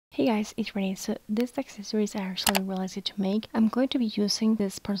Hey guys, it's Renee. So these accessories are actually really easy to make. I'm going to be using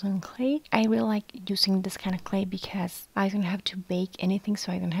this porcelain clay. I really like using this kind of clay because I don't have to bake anything,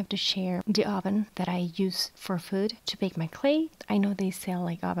 so I don't have to share the oven that I use for food to bake my clay. I know they sell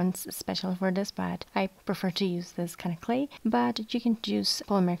like ovens special for this, but I prefer to use this kind of clay. But you can use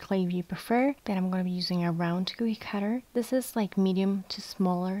polymer clay if you prefer. Then I'm going to be using a round cookie cutter. This is like medium to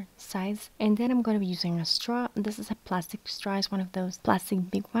smaller size. And then I'm going to be using a straw. This is a plastic straw. It's one of those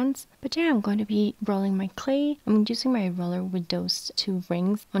plastic big ones. But yeah, I'm going to be rolling my clay. I'm using my roller with those two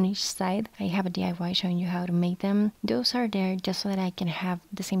rings on each side. I have a DIY showing you how to make them. Those are there just so that I can have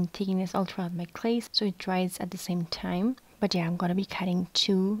the same thickness all throughout my clay so it dries at the same time. But yeah, I'm going to be cutting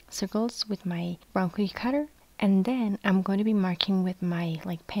 2 circles with my round cookie cutter. And then I'm going to be marking with my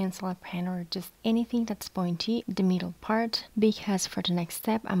like pencil or pen or just anything that's pointy the middle part, because for the next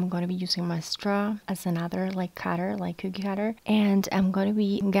step I'm going to be using my straw as another like cutter, like cookie cutter, and I'm going to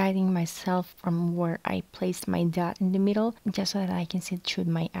be guiding myself from where I placed my dot in the middle just so that I can see through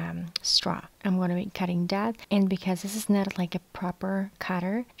my straw. I'm going to be cutting that, and because this is not like a proper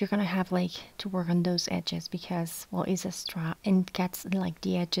cutter, you're going to have like to work on those edges because, well, it's a straw and it gets like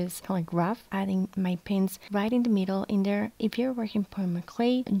the edges like rough. Adding my pins right in the middle in there. If you're working polymer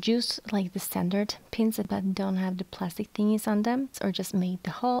clay, use like the standard pins that don't have the plastic thingies on them, or just make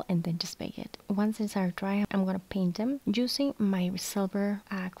the hole and then just bake it. Once these are dry, I'm going to paint them using my silver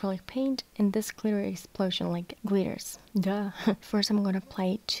acrylic paint, and this glitter explosion like glitters. Duh. First I'm going to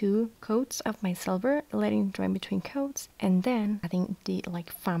apply 2 coats of my silver, letting it dry between coats, and then adding the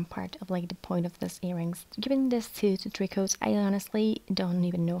like fun part of like the point of these earrings. Giving this 2 to 3 coats, I honestly don't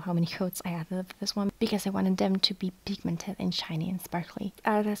even know how many coats I added of this one because I wanted them to be pigmented and shiny and sparkly.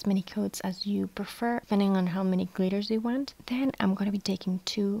 Add as many coats as you prefer depending on how many glitters you want. Then I'm going to be taking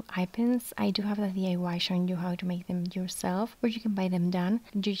 2 eye pins. I do have a DIY showing you how to make them yourself, or you can buy them done.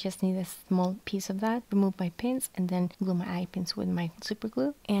 You just need a small piece of that. Remove my pins and then glue my eye pins with my super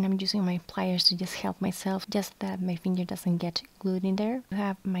glue, and I'm using my pliers to just help myself just that my finger doesn't get glued in there. I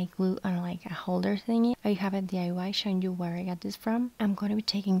have my glue on like a holder thingy. I have a DIY showing you where I got this from. I'm going to be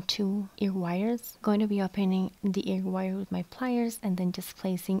taking 2 ear wires, going to be opening the ear wire with my pliers and then just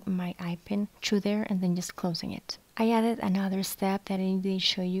placing my eye pin through there and then just closing it. I added another step that I didn't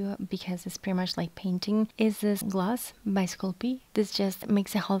show you because it's pretty much like painting, is this gloss by Sculpey. This just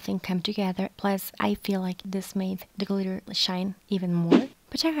makes the whole thing come together, plus I feel like this made the glitter shine even more.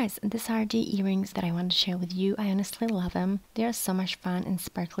 But yeah guys, these are the earrings that I want to share with you. I honestly love them. They are so much fun and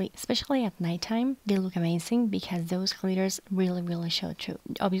sparkly, especially at nighttime. They look amazing because those glitters really show through.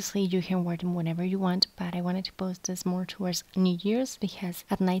 Obviously you can wear them whenever you want, but I wanted to post this more towards New Year's because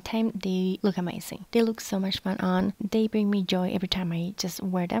at nighttime they look amazing. They look so much fun on. They bring me joy every time I just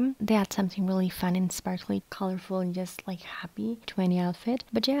wear them. They add something really fun and sparkly, colorful, and just like happy to any outfit.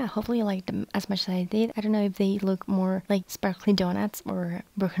 But yeah, hopefully you like them as much as I did. I don't know if they look more like sparkly donuts or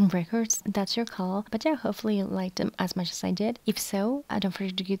broken records, that's your call. But yeah, hopefully you liked them as much as I did. If so, don't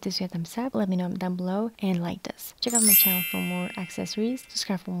forget to give this a thumbs up, let me know down below, and like this. Check out my channel for more accessories,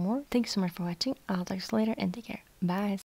 subscribe for more. Thank you so much for watching. I'll talk to you later and take care. Bye.